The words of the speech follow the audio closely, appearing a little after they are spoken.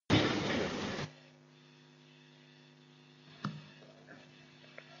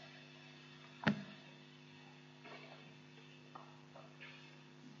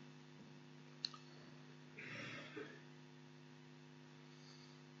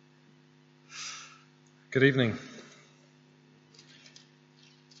Good evening.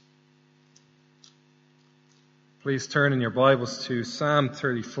 Please turn in your Bibles to Psalm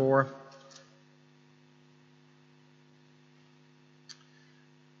 34,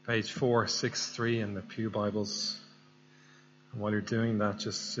 page 463 in the Pew Bibles. And while you're doing that,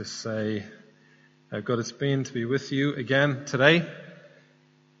 just say how good it's been to be with you again today.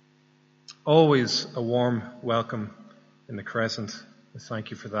 Always a warm welcome in the Crescent.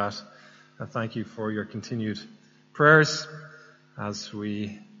 Thank you for that. And thank you for your continued prayers as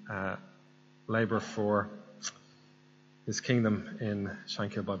we labour for His kingdom in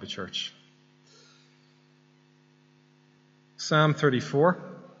Shankill Bible Church. Psalm 34.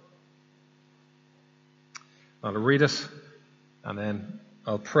 I'll read it and then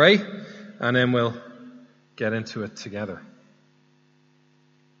I'll pray and then we'll get into it together.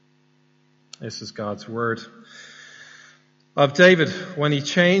 This is God's word. Of David, when he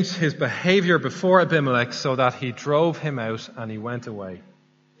changed his behavior before Abimelech so that he drove him out and he went away.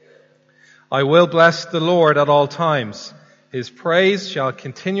 I will bless the Lord at all times. His praise shall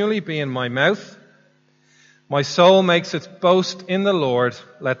continually be in my mouth. My soul makes its boast in the Lord.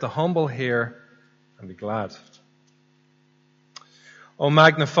 Let the humble hear and be glad. O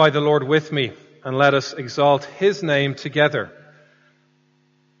magnify the Lord with me, and let us exalt his name together.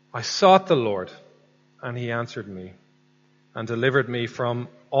 I sought the Lord, and he answered me, and delivered me from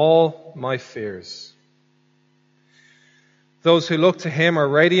all my fears. Those who look to him are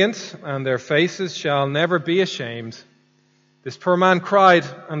radiant, and their faces shall never be ashamed. This poor man cried,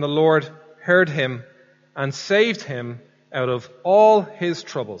 and the Lord heard him and saved him out of all his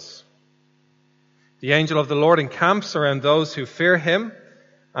troubles. The angel of the Lord encamps around those who fear him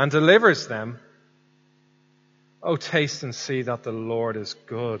and delivers them. Oh, taste and see that the Lord is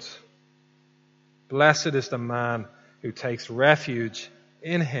good. Blessed is the man who takes refuge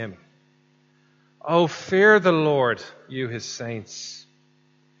in him. Oh, fear the Lord, you his saints,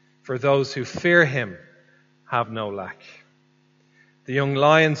 for those who fear him have no lack. The young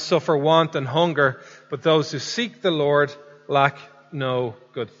lions suffer want and hunger, but those who seek the Lord lack no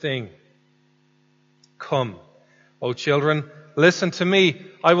good thing. Come, O children, listen to me.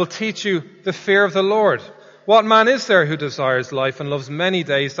 I will teach you the fear of the Lord. What man is there who desires life and loves many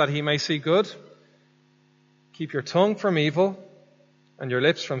days that he may see good? Keep your tongue from evil and your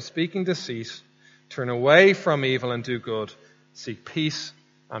lips from speaking deceit. Turn away from evil and do good. Seek peace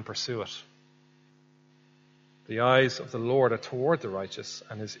and pursue it. The eyes of the Lord are toward the righteous,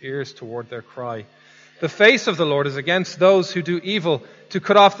 and his ears toward their cry. The face of the Lord is against those who do evil, to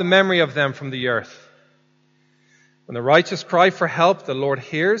cut off the memory of them from the earth. When the righteous cry for help, the Lord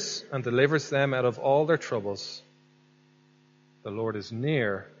hears and delivers them out of all their troubles. The Lord is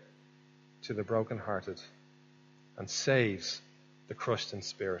near to the brokenhearted and saves the crushed in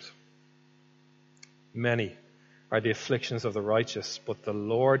spirit. Many are the afflictions of the righteous, but the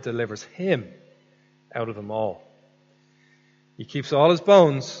Lord delivers him out of them all. He keeps all his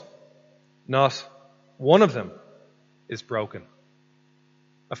bones, not one of them is broken.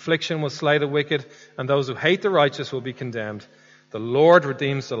 Affliction will slay the wicked, and those who hate the righteous will be condemned. The Lord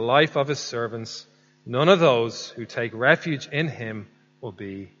redeems the life of his servants. None of those who take refuge in him will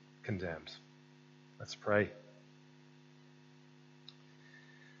be condemned. Let's pray.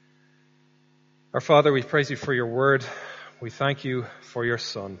 Our Father, we praise you for your word. We thank you for your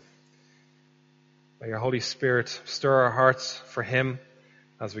Son. May your Holy Spirit stir our hearts for him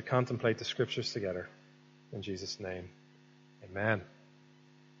as we contemplate the scriptures together. In Jesus' name, amen.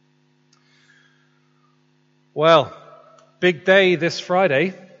 Well, big day this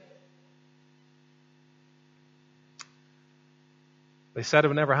Friday. They said it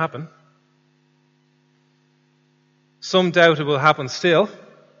would never happen. Some doubt it will happen still.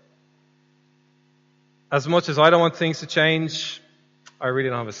 As much as I don't want things to change, I really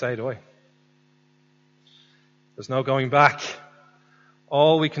don't have a say, do I? There's no going back.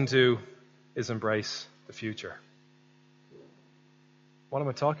 All we can do is embrace the future. What am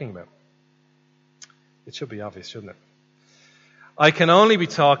I talking about? It should be obvious, shouldn't it? I can only be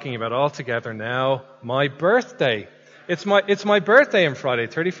talking about altogether now my birthday. It's my birthday on Friday,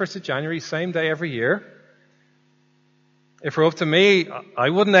 31st of January, same day every year. If it were up to me, I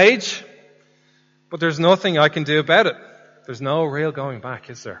wouldn't age. But there's nothing I can do about it. There's no real going back,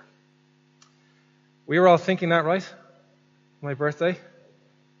 is there? We were all thinking that, right? My birthday?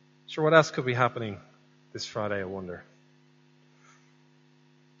 Sure, what else could be happening this Friday, I wonder?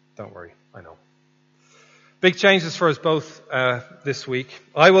 Don't worry, I know. Big changes for us both this week.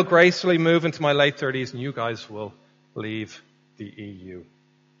 I will gracefully move into my late 30s and you guys will leave the EU.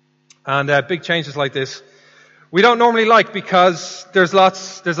 And big changes like this we don't normally like because there's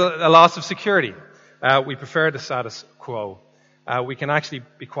a loss of security. we prefer the status quo. We can actually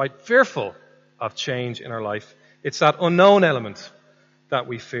be quite fearful of change in our life. It's that unknown element that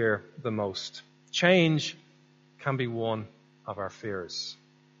we fear the most. Change can be one of our fears.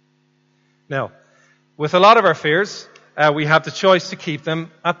 Now, with a lot of our fears, we have the choice to keep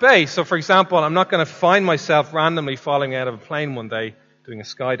them at bay. So, for example, I'm not going to find myself randomly falling out of a plane one day doing a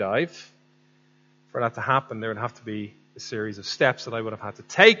skydive. For that to happen, there would have to be a series of steps that I would have had to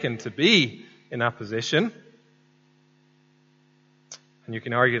take to be in that position. And you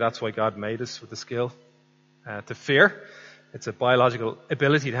can argue that's why God made us with the skill to fear. It's a biological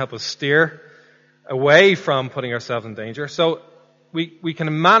ability to help us steer away from putting ourselves in danger. So we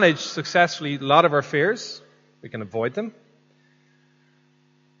can manage successfully a lot of our fears. We can avoid them.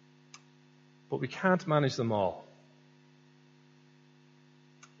 But we can't manage them all.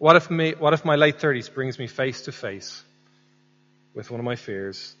 What if my late 30s brings me face to face with one of my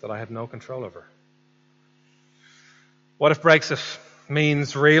fears that I had no control over? What if Brexit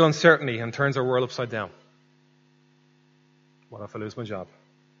means real uncertainty and turns our world upside down? What if I lose my job?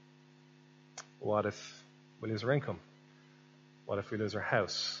 What if we lose our income? What if we lose our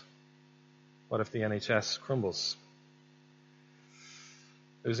house? What if the NHS crumbles?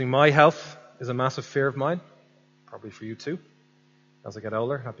 Losing my health is a massive fear of mine, probably for you too. As I get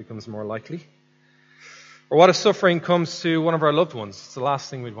older, that becomes more likely. Or what if suffering comes to one of our loved ones? It's the last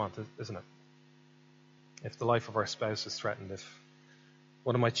thing we'd want, isn't it? If the life of our spouse is threatened, if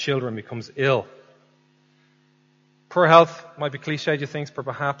one of my children becomes ill. Poor health might be cliched, you think, but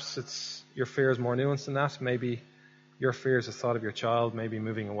perhaps your fear is more nuanced than that. Maybe your fear is the thought of your child maybe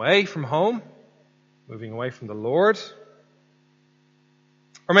moving away from home, moving away from the Lord.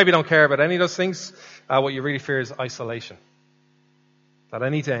 Or maybe you don't care about any of those things. What you really fear is isolation. That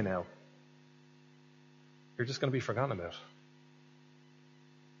any day now, you're just going to be forgotten about.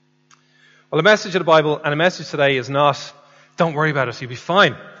 Well, the message of the Bible and the message today is not, don't worry about it, you'll be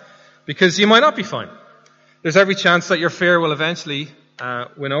fine. Because you might not be fine. There's every chance that your fear will eventually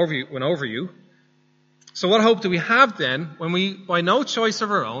win over you. So what hope do we have then when we, by no choice of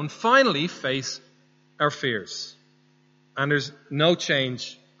our own, finally face our fears? And there's no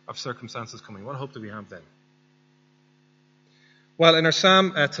change of circumstances coming. What hope do we have then? Well, in our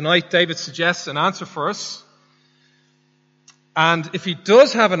psalm tonight, David suggests an answer for us. And if he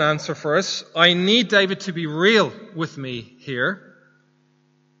does have an answer for us, I need David to be real with me here.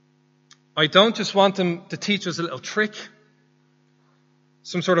 I don't just want him to teach us a little trick,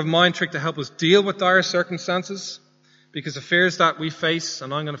 some sort of mind trick to help us deal with dire circumstances, because the fears that we face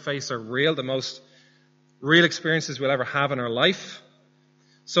and I'm going to face are real, the most real experiences we'll ever have in our life.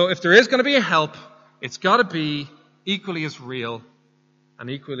 So if there is going to be a help, it's got to be equally as real and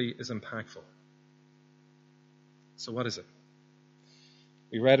equally as impactful. So what is it?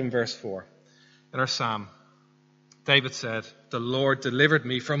 We read in verse 4 in our psalm, David said, "The Lord delivered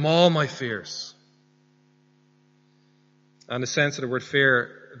me from all my fears." And the sense of the word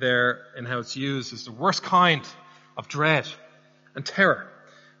fear there and how it's used is the worst kind of dread and terror.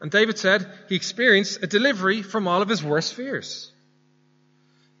 And David said he experienced a delivery from all of his worst fears.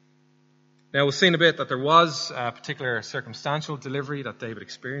 Now, we'll see in a bit that there was a particular circumstantial delivery that David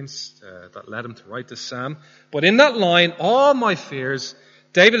experienced that led him to write this psalm. But in that line, all my fears,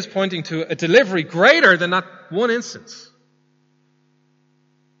 David is pointing to a delivery greater than that one instance.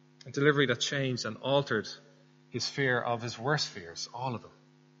 A delivery that changed and altered his fear of his worst fears, all of them.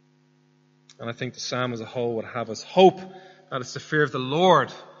 And I think the psalm as a whole would have us hope that it's the fear of the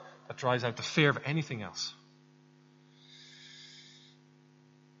Lord that drives out the fear of anything else.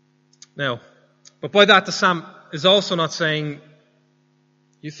 Now, but by that the psalm is also not saying,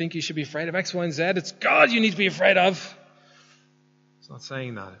 you think you should be afraid of X, Y, and Z. It's God you need to be afraid of. It's not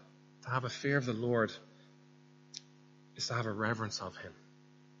saying that. To have a fear of the Lord is to have a reverence of Him,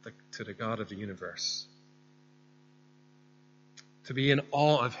 to the God of the universe. To be in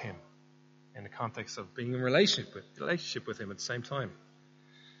awe of Him in the context of being in relationship with Him at the same time.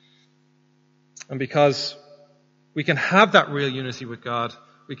 And because we can have that real unity with God,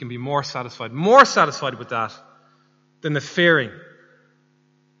 we can be more satisfied with that than the fearing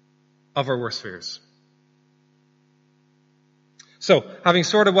of our worst fears. So, having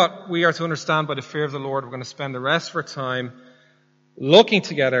sorted what we are to understand by the fear of the Lord, we're going to spend the rest of our time looking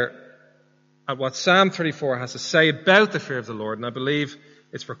together at what Psalm 34 has to say about the fear of the Lord. And I believe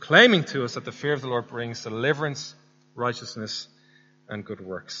it's proclaiming to us that the fear of the Lord brings deliverance, righteousness, and good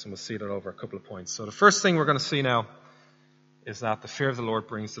works. And we'll see that over a couple of points. So the first thing we're going to see now is that the fear of the Lord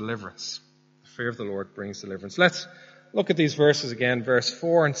brings deliverance. The fear of the Lord brings deliverance. Let's look at these verses again. Verse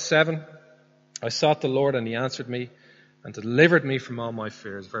 4 and 7. I sought the Lord and He answered me and delivered me from all my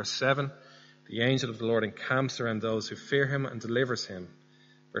fears. Verse 7. The angel of the Lord encamps around those who fear him and delivers him.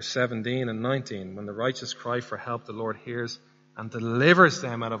 Verse 17 and 19, when the righteous cry for help, the Lord hears and delivers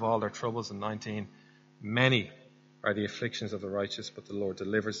them out of all their troubles. And 19, many are the afflictions of the righteous, but the Lord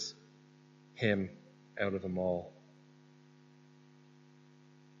delivers him out of them all.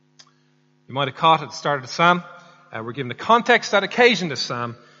 You might have caught at the start of the psalm. We're given the context that occasioned this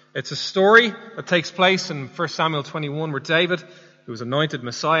psalm. It's a story that takes place in 1 Samuel 21 where David, who was anointed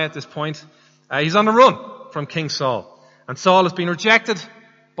Messiah at this point, he's on the run from King Saul. And Saul has been rejected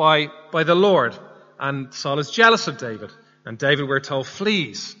by the Lord. And Saul is jealous of David. And David, we're told,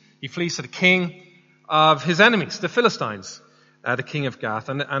 flees. He flees to the king of his enemies, the Philistines, the king of Gath.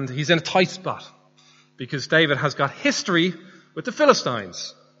 And he's in a tight spot because David has got history with the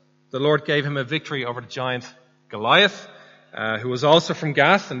Philistines. The Lord gave him a victory over the giant Goliath, who was also from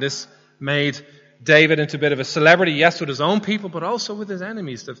Gath. And this made David into a bit of a celebrity, yes, with his own people, but also with his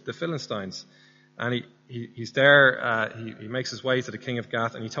enemies, the Philistines. And he's there, he makes his way to the king of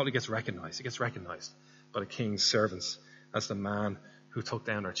Gath, and he totally gets recognized. He gets recognized by the king's servants as the man who took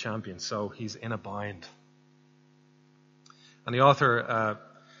down their champion. So he's in a bind. And the author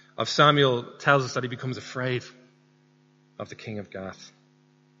of Samuel tells us that he becomes afraid of the king of Gath.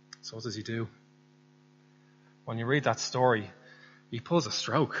 So what does he do? When you read that story, he pulls a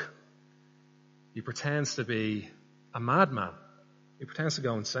stroke. He pretends to be a madman. He pretends to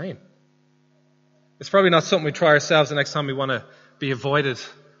go insane. It's probably not something we try ourselves the next time we want to be avoided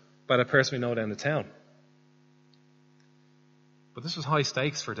by the person we know down the town. But this was high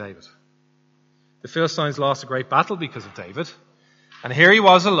stakes for David. The Philistines lost a great battle because of David. And here he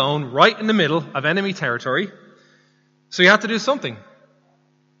was alone, right in the middle of enemy territory. So he had to do something.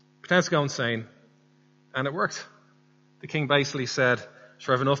 Pretends to go insane. And it worked. The king basically said,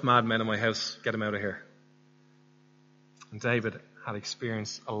 sure, I have enough madmen in my house, get them out of here. And David had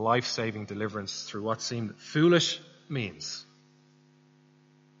experienced a life-saving deliverance through what seemed foolish means.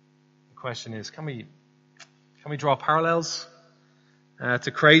 The question is, can we draw parallels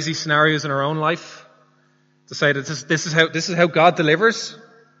to crazy scenarios in our own life to say that this is how God delivers?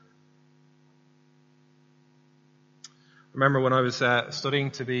 Remember when I was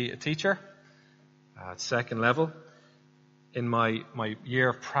studying to be a teacher at second level, in my year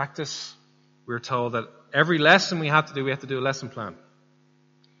of practice, we were told that every lesson we had to do a lesson plan.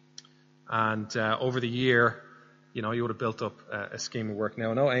 And over the year, you would have built up a scheme of work.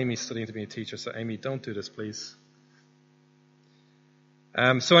 Now, I know Amy's studying to be a teacher, so Amy, don't do this, please.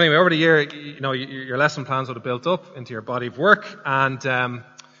 So anyway, over the year, your lesson plans would have built up into your body of work. And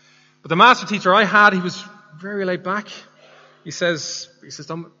but the master teacher I had, he was very laid back. He says,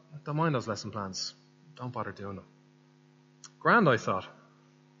 don't mind those lesson plans. Don't bother doing them. Grand, I thought.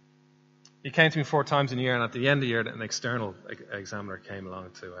 He came to me 4 times in a year, and at the end of the year, an external examiner came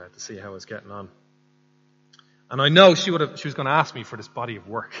along to see how I was getting on. And I know she was going to ask me for this body of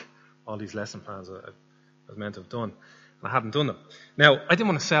work, all these lesson plans I was meant to have done, and I hadn't done them. Now, I didn't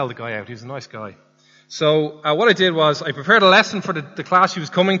want to sell the guy out. He was a nice guy. So what I did was I prepared a lesson for the class she was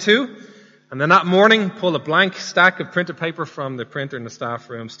coming to, and then that morning pulled a blank stack of printed paper from the printer in the staff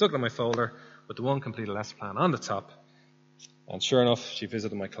room, stuck it in my folder with the one completed lesson plan on the top. And sure enough, she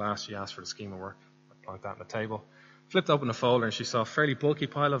visited my class. She asked for the scheme of work. I planked that on the table. Flipped open the folder and she saw a fairly bulky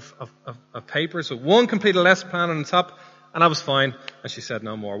pile of papers with one completed lesson plan on the top. And I was fine. And she said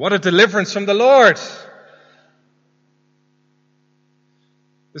no more. What a deliverance from the Lord. This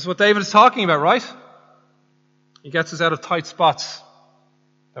is what David is talking about, right? He gets us out of tight spots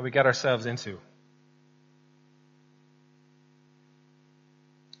that we get ourselves into.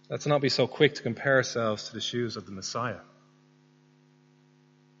 Let's not be so quick to compare ourselves to the shoes of the Messiah.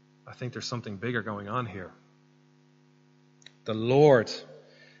 I think there's something bigger going on here. The Lord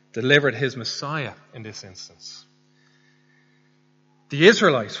delivered his Messiah in this instance. The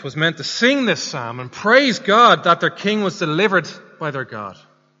Israelites was meant to sing this psalm and praise God that their king was delivered by their God.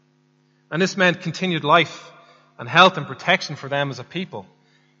 And this meant continued life and health and protection for them as a people,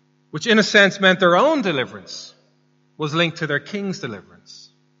 which in a sense meant their own deliverance was linked to their king's deliverance.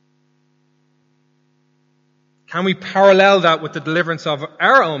 Can we parallel that with the deliverance of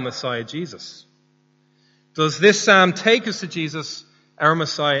our own Messiah, Jesus? Does this psalm take us to Jesus, our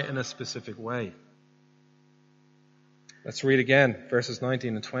Messiah, in a specific way? Let's read again, verses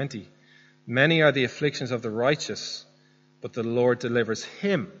 19 and 20. Many are the afflictions of the righteous, but the Lord delivers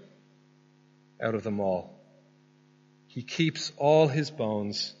him out of them all. He keeps all his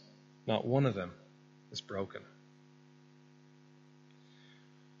bones, not one of them is broken.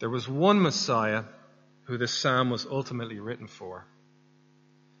 There was one Messiah who this psalm was ultimately written for.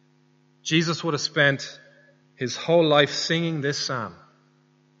 Jesus would have spent his whole life singing this psalm.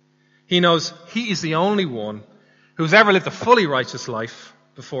 He knows he is the only one who's ever lived a fully righteous life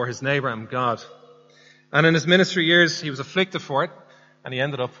before his neighbor and God. And in his ministry years, he was afflicted for it, and he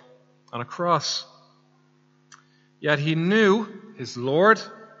ended up on a cross. Yet he knew his Lord,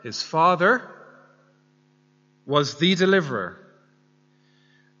 his Father, was the deliverer.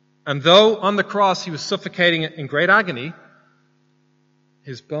 And though on the cross he was suffocating in great agony,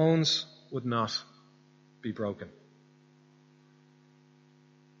 his bones would not be broken.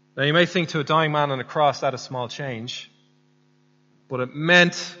 Now you may think to a dying man on a cross that is small change, but it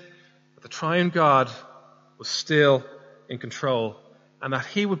meant that the triune God was still in control and that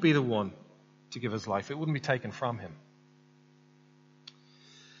he would be the one to give his life. It wouldn't be taken from him.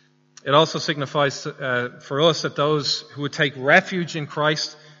 It also signifies for us that those who would take refuge in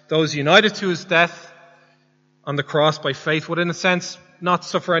Christ, those united to his death on the cross by faith, would in a sense not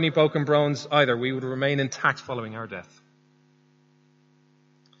suffer any broken bones either. We would remain intact following our death.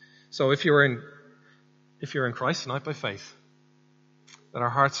 So if you're in Christ tonight by faith, that our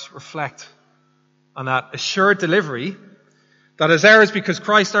hearts reflect on that assured delivery that is ours because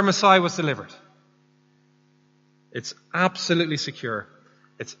Christ our Messiah was delivered. It's absolutely secure.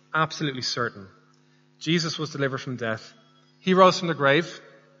 It's absolutely certain. Jesus was delivered from death. He rose from the grave,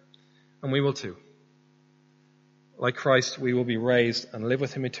 and we will too. Like Christ, we will be raised and live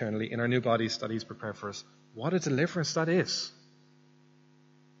with him eternally in our new bodies that he's prepared for us. What a deliverance that is.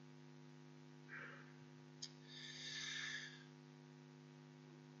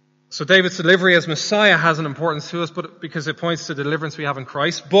 So David's delivery as Messiah has an importance to us, but because it points to the deliverance we have in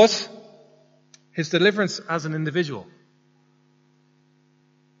Christ, but his deliverance as an individual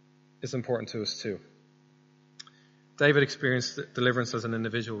is important to us too. David experienced deliverance as an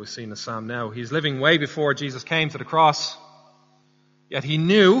individual. We see in the Psalm now. He's living way before Jesus came to the cross, yet he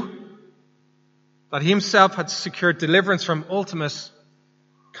knew that he himself had secured deliverance from ultimate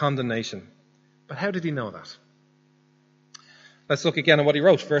condemnation. But how did he know that? Let's look again at what he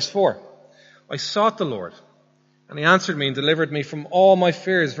wrote. Verse 4. I sought the Lord, and he answered me and delivered me from all my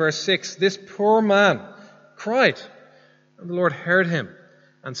fears. Verse 6. This poor man cried, and the Lord heard him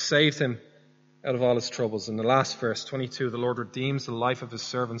and saved him out of all his troubles. In the last verse, 22, the Lord redeems the life of his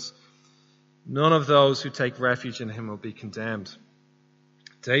servants. None of those who take refuge in him will be condemned.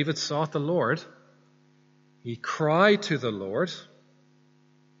 David sought the Lord. He cried to the Lord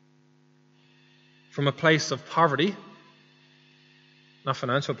from a place of poverty. Not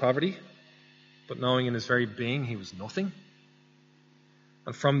financial poverty, but knowing in his very being he was nothing.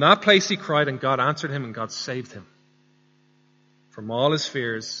 And from that place he cried, and God answered him, and God saved him from all his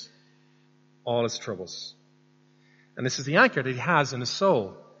fears, all his troubles. And this is the anchor that he has in his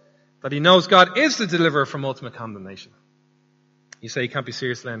soul, that he knows God is the deliverer from ultimate condemnation. You say you can't be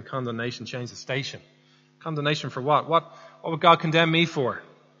serious then. Condemnation, change the station. Condemnation for what? What would God condemn me for?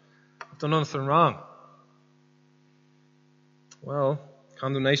 I've done nothing wrong. Well,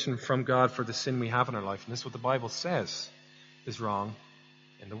 condemnation from God for the sin we have in our life, and this is what the Bible says is wrong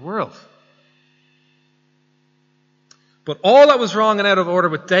in the world. But all that was wrong and out of order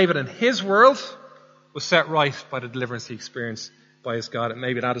with David and his world was set right by the deliverance he experienced by his God. And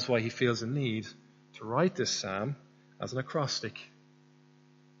maybe that is why he feels a need to write this psalm as an acrostic.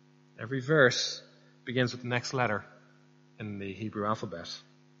 Every verse begins with the next letter in the Hebrew alphabet.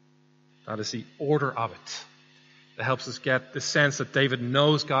 That is the order of it. That helps us get the sense that David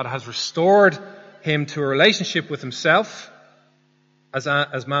knows God has restored him to a relationship with himself as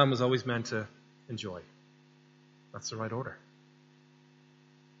man was always meant to enjoy. That's the right order.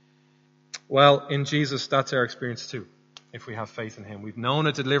 Well, in Jesus, that's our experience too, if we have faith in him. We've known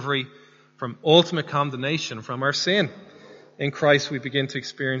a delivery from ultimate condemnation, from our sin. In Christ, we begin to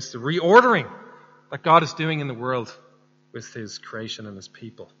experience the reordering that God is doing in the world with his creation and his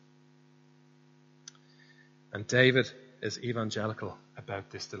people. And David is evangelical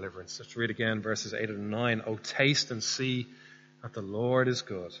about this deliverance. Let's read again verses 8 and 9. Oh, taste and see that the Lord is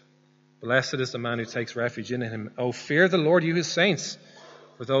good. Blessed is the man who takes refuge in him. Oh, fear the Lord, you his saints,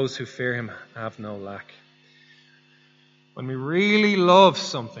 for those who fear him have no lack. When we really love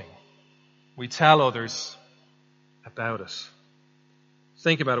something, we tell others about it.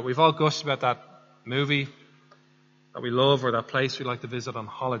 Think about it. We've all gushed about that movie that we love or that place we like to visit on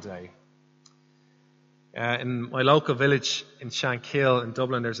holiday. In my local village in Shankill in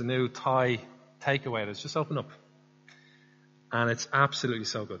Dublin, there's a new Thai takeaway that's just opened up. And it's absolutely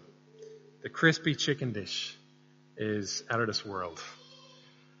so good. The crispy chicken dish is out of this world.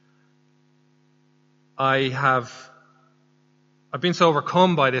 I've been so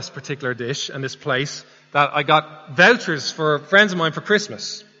overcome by this particular dish and this place that I got vouchers for friends of mine for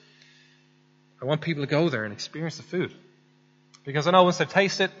Christmas. I want people to go there and experience the food. Because I know once they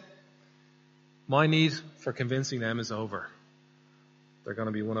taste it, My need for convincing them is over. They're going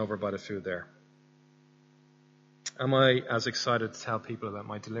to be won over by the food there. Am I as excited to tell people about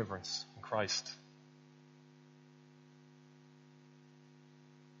my deliverance in Christ?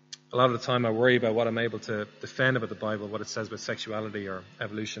 A lot of the time I worry about what I'm able to defend about the Bible, what it says about sexuality or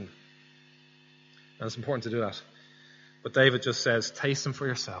evolution. And it's important to do that. But David just says, taste him for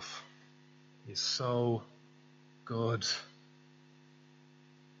yourself. He's so good.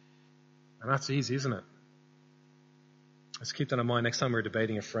 And that's easy, isn't it? Let's keep that in mind next time we're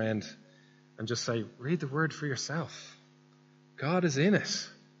debating a friend and just say, read the word for yourself. God is in it.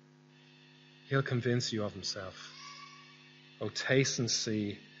 He'll convince you of himself. Oh, taste and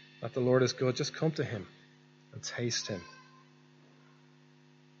see that the Lord is good. Just come to him and taste him.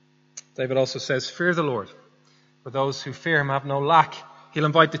 David also says, fear the Lord. For those who fear him have no lack. He'll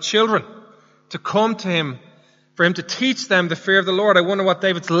invite the children to come to him, for him to teach them the fear of the Lord. I wonder what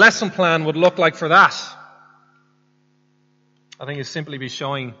David's lesson plan would look like for that. I think he'll simply be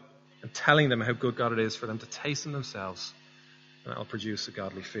showing and telling them how good God it is for them to taste him themselves. And that will produce a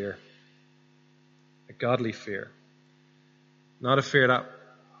godly fear. A godly fear. Not a fear that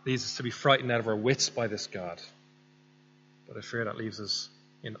leads us to be frightened out of our wits by this God, but a fear that leaves us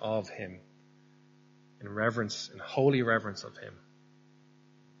in awe of him, in reverence, in holy reverence of him.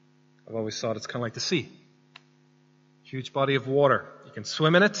 I've always thought it's kind of like the sea. Huge body of water. You can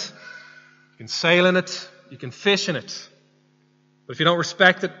swim in it, you can sail in it, you can fish in it. But if you don't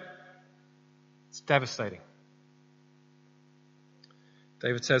respect it, it's devastating.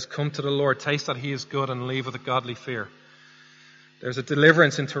 David says, come to the Lord, taste that he is good, and leave with a godly fear. There's a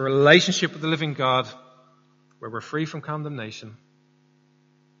deliverance into a relationship with the living God where we're free from condemnation,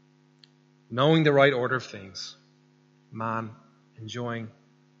 knowing the right order of things, man enjoying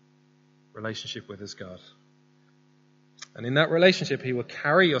relationship with his God. And in that relationship, he will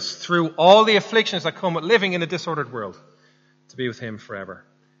carry us through all the afflictions that come with living in a disordered world to be with him forever.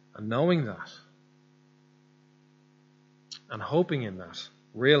 And knowing that and hoping in that,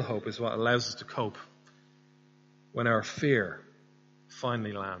 real hope is what allows us to cope when our fear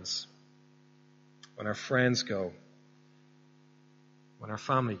finally lands, when our friends go, when our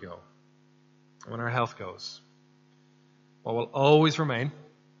family go, when our health goes. What will always remain,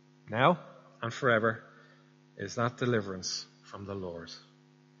 now and forever, is that deliverance from the Lord.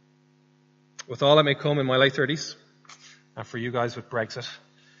 With all that may come in my late 30s, and for you guys with Brexit,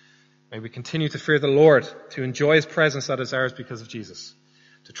 may we continue to fear the Lord, to enjoy his presence that is ours because of Jesus,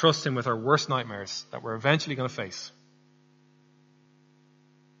 to trust him with our worst nightmares that we're eventually going to face.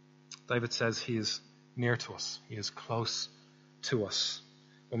 David says he is near to us. He is close to us.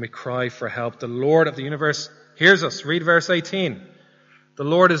 When we cry for help, the Lord of the universe hears us. Read verse 18. The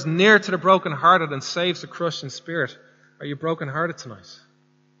Lord is near to the brokenhearted and saves the crushed in spirit. Are you brokenhearted tonight?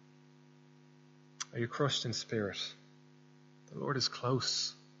 Are you crushed in spirit? The Lord is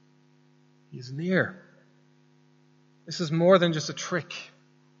close. He is near. This is more than just a trick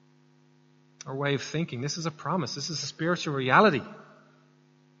or way of thinking. This is a promise. This is a spiritual reality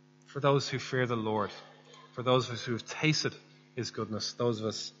for those who fear the Lord, for those of us who have tasted his goodness, those of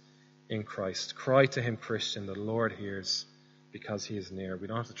us in Christ. Cry to him, Christian. The Lord hears because he is near. We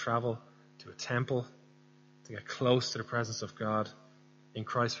don't have to travel to a temple to get close to the presence of God. In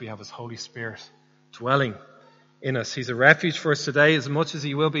Christ we have his Holy Spirit dwelling in us. He's a refuge for us today as much as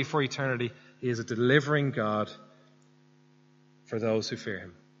he will be for eternity. He is a delivering God for those who fear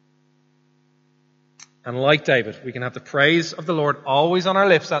him. And like David, we can have the praise of the Lord always on our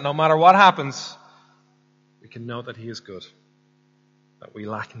lips, that no matter what happens, we can know that he is good, that we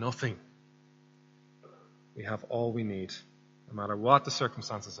lack nothing. We have all we need, no matter what the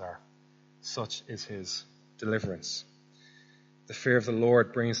circumstances are. Such is his deliverance. The fear of the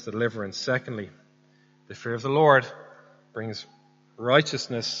Lord brings deliverance. Secondly, the fear of the Lord brings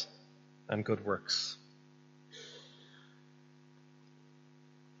righteousness and good works.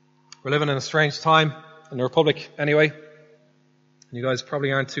 We're living in a strange time in the Republic anyway. You guys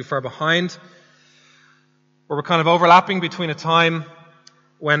probably aren't too far behind. Where we're kind of overlapping between a time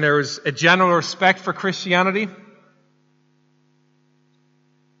when there was a general respect for Christianity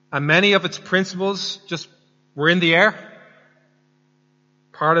and many of its principles just were in the air,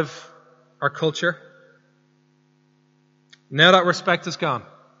 part of our culture. Now that respect is gone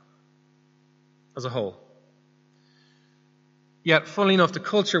as a whole. Yet, funnily enough, the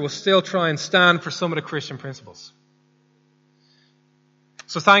culture will still try and stand for some of the Christian principles.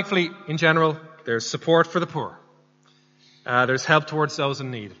 So thankfully, in general, there's support for the poor. There's help towards those in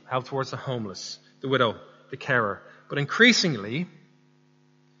need, help towards the homeless, the widow, the carer. But increasingly,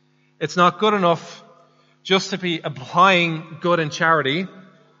 it's not good enough just to be applying good and charity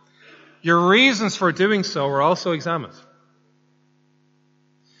your reasons for doing so are also examined.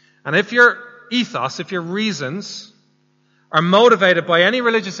 And if your ethos, if your reasons are motivated by any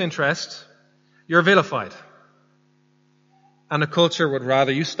religious interest, you're vilified. And the culture would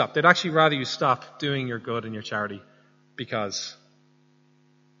rather you stop. They'd actually rather you stop doing your good and your charity because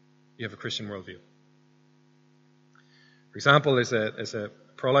you have a Christian worldview. For example, there's a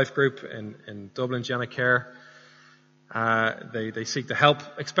pro-life group in Dublin, Jenna Care. They seek to help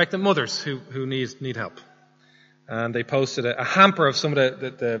expectant mothers who need help. And they posted a hamper of some of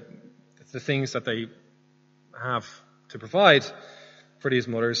the things that they have to provide for these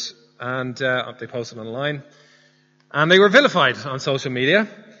mothers. And they posted online. And they were vilified on social media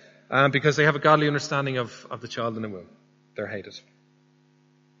because they have a godly understanding of the child in the womb. They're hated.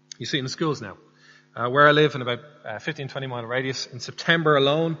 You see it in the schools now. Where I live, in about 15-20 mile radius, in September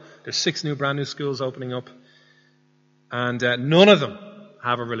alone, there's 6 brand new schools opening up. And none of them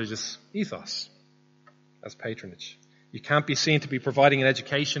have a religious ethos as patronage. You can't be seen to be providing an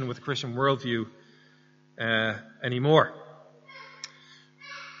education with a Christian worldview anymore.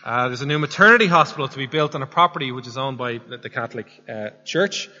 There's a new maternity hospital to be built on a property which is owned by the Catholic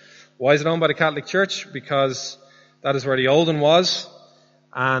Church. Why is it owned by the Catholic Church? Because that is where the old one was.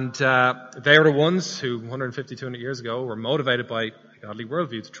 And they were the ones who, 150, 200 years ago, were motivated by a godly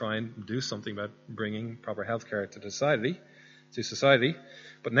worldview to try and do something about bringing proper health care to society.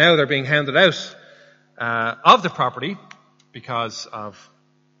 But now they're being hounded out of the property because of,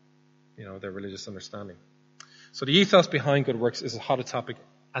 their religious understanding. So the ethos behind good works is as hot a topic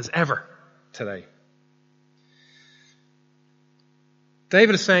as ever today.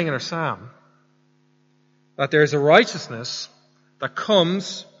 David is saying in our psalm that there is a righteousness that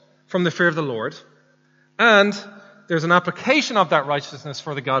comes from the fear of the Lord, and there's an application of that righteousness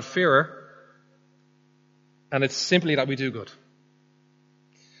for the God-fearer, and it's simply that we do good.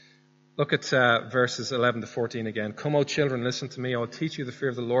 Look at verses 11 to 14 again. Come, O children, listen to me. I will teach you the fear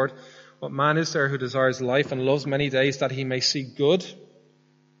of the Lord. What man is there who desires life and loves many days that he may see good?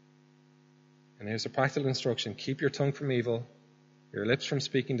 And here's the practical instruction. Keep your tongue from evil, your lips from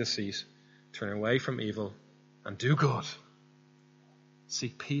speaking deceit. Turn away from evil and do good.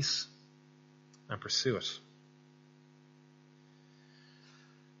 Seek peace and pursue it.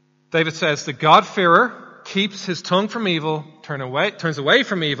 David says, the God-fearer keeps his tongue from evil, turns away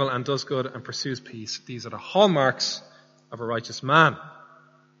from evil, and does good and pursues peace. These are the hallmarks of a righteous man.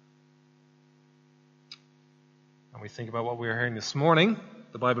 When we think about what we were hearing this morning,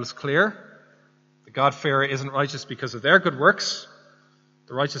 the Bible is clear. The God-fearer isn't righteous because of their good works.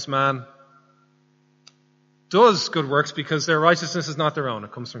 The righteous man does good works because their righteousness is not their own.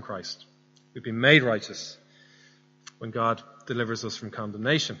 It comes from Christ. We've been made righteous when God delivers us from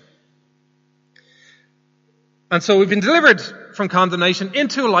condemnation. And so we've been delivered from condemnation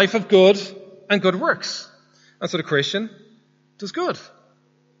into a life of good and good works. And so the Christian does good.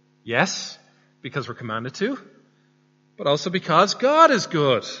 Yes, because we're commanded to, but also because God is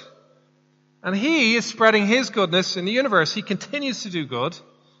good. And He is spreading His goodness in the universe. He continues to do good.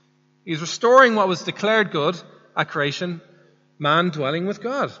 He's restoring what was declared good at creation, man dwelling with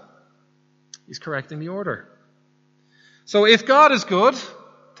God. He's correcting the order. So if God is good,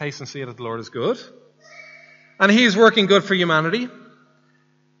 taste and see that the Lord is good, and He is working good for humanity,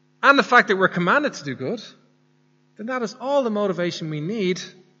 and the fact that we're commanded to do good, then that is all the motivation we need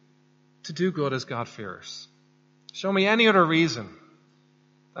to do good as God-fearers. Show me any other reason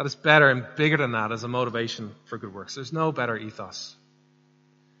that is better and bigger than that as a motivation for good works. There's no better ethos.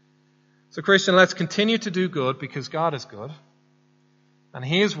 So Christian, let's continue to do good because God is good, and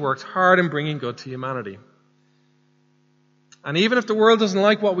He has worked hard in bringing good to humanity. And even if the world doesn't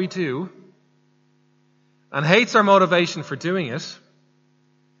like what we do and hates our motivation for doing it,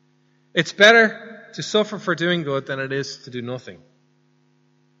 it's better to suffer for doing good than it is to do nothing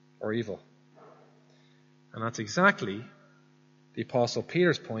or evil. And that's exactly the Apostle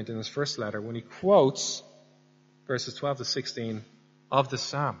Peter's point in his first letter when he quotes verses 12 to 16 of the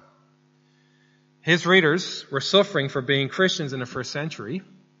Psalm. His readers were suffering for being Christians in the first century.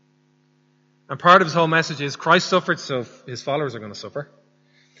 And part of his whole message is Christ suffered, so His followers are going to suffer.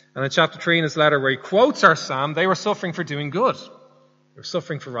 And in chapter 3 in his letter where he quotes our Psalm, they were suffering for doing good. They were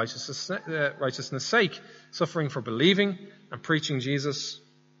suffering for righteousness' sake, suffering for believing and preaching Jesus.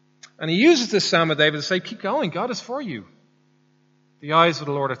 And he uses this Psalm of David to say, keep going, God is for you. The eyes of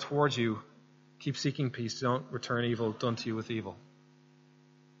the Lord are towards you. Keep seeking peace. Don't return evil done to you with evil.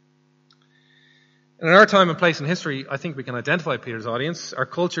 And in our time and place in history, I think we can identify Peter's audience. Our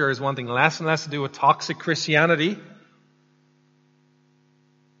culture is wanting less and less to do with toxic Christianity.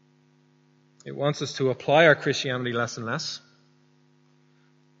 It wants us to apply our Christianity less and less.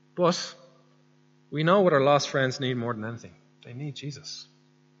 But we know what our lost friends need more than anything. They need Jesus.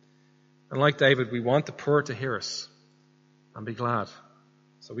 And like David, we want the poor to hear us and be glad.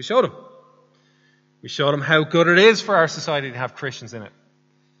 So we showed them. We showed them how good it is for our society to have Christians in it.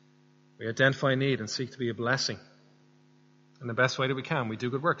 We identify need and seek to be a blessing. In the best way that we can, we do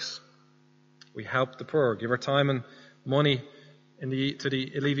good works. We help the poor, give our time and money to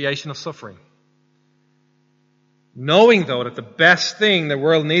the alleviation of suffering. Knowing, though, that the best thing the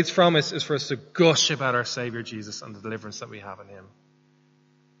world needs from us is for us to gush about our Savior Jesus and the deliverance that we have in Him.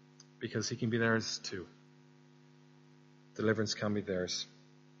 Because He can be theirs too. Deliverance can be theirs.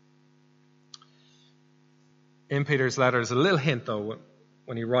 In Peter's letter, there's a little hint, though,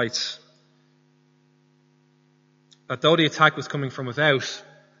 when he writes that though the attack was coming from without,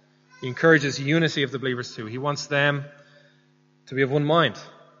 he encourages unity of the believers too. He wants them to be of one mind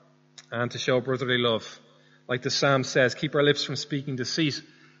and to show brotherly love. Like the psalm says, keep our lips from speaking deceit.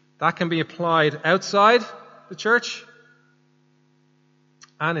 That can be applied outside the church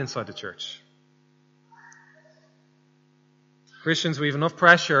and inside the church. Christians, we have enough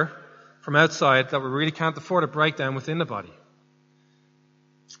pressure from outside that we really can't afford a breakdown within the body.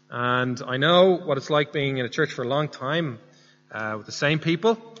 And I know what it's like being in a church for a long time with the same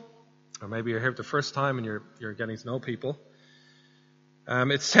people, or maybe you're here for the first time and you're getting to know people.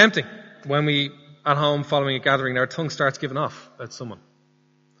 It's tempting when we, at home, following a gathering, our tongue starts giving off about someone.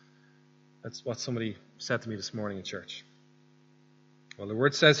 That's what somebody said to me this morning in church. Well, the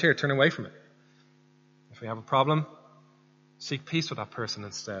word says here, turn away from it. If we have a problem, seek peace with that person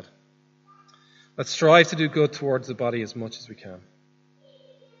instead. Let's strive to do good towards the body as much as we can.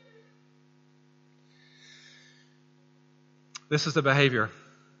 This is the behavior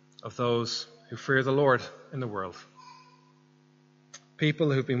of those who fear the Lord in the world.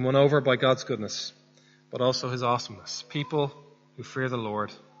 People who've been won over by God's goodness, but also His awesomeness. People who fear the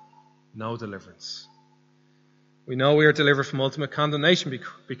Lord know deliverance. We know we are delivered from ultimate condemnation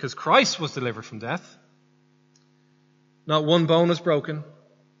because Christ was delivered from death. Not one bone was broken.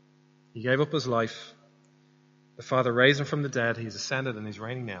 He gave up His life. The Father raised Him from the dead. He's ascended and He's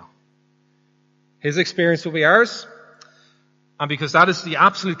reigning now. His experience will be ours. And because that is the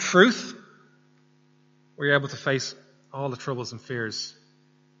absolute truth, we're able to face all the troubles and fears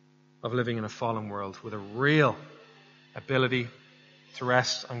of living in a fallen world with a real ability to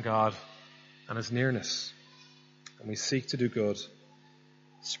rest on God and His nearness. And we seek to do good,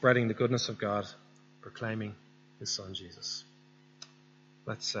 spreading the goodness of God, proclaiming His Son Jesus.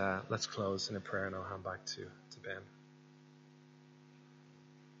 Let's close in a prayer and I'll hand back to Ben.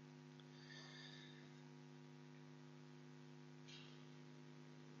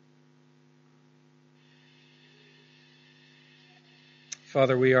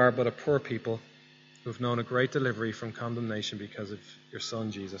 Father, we are but a poor people who have known a great delivery from condemnation because of your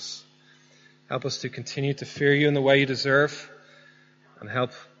Son, Jesus. Help us to continue to fear you in the way you deserve, and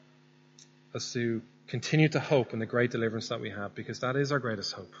help us to continue to hope in the great deliverance that we have, because that is our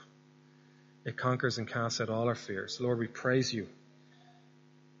greatest hope. It conquers and casts out all our fears. Lord, we praise you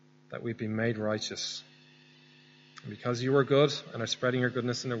that we've been made righteous. And because you are good and are spreading your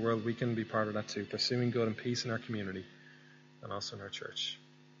goodness in the world, we can be part of that too, pursuing good and peace in our community and also in our church.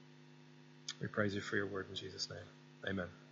 We praise you for your word in Jesus' name. Amen.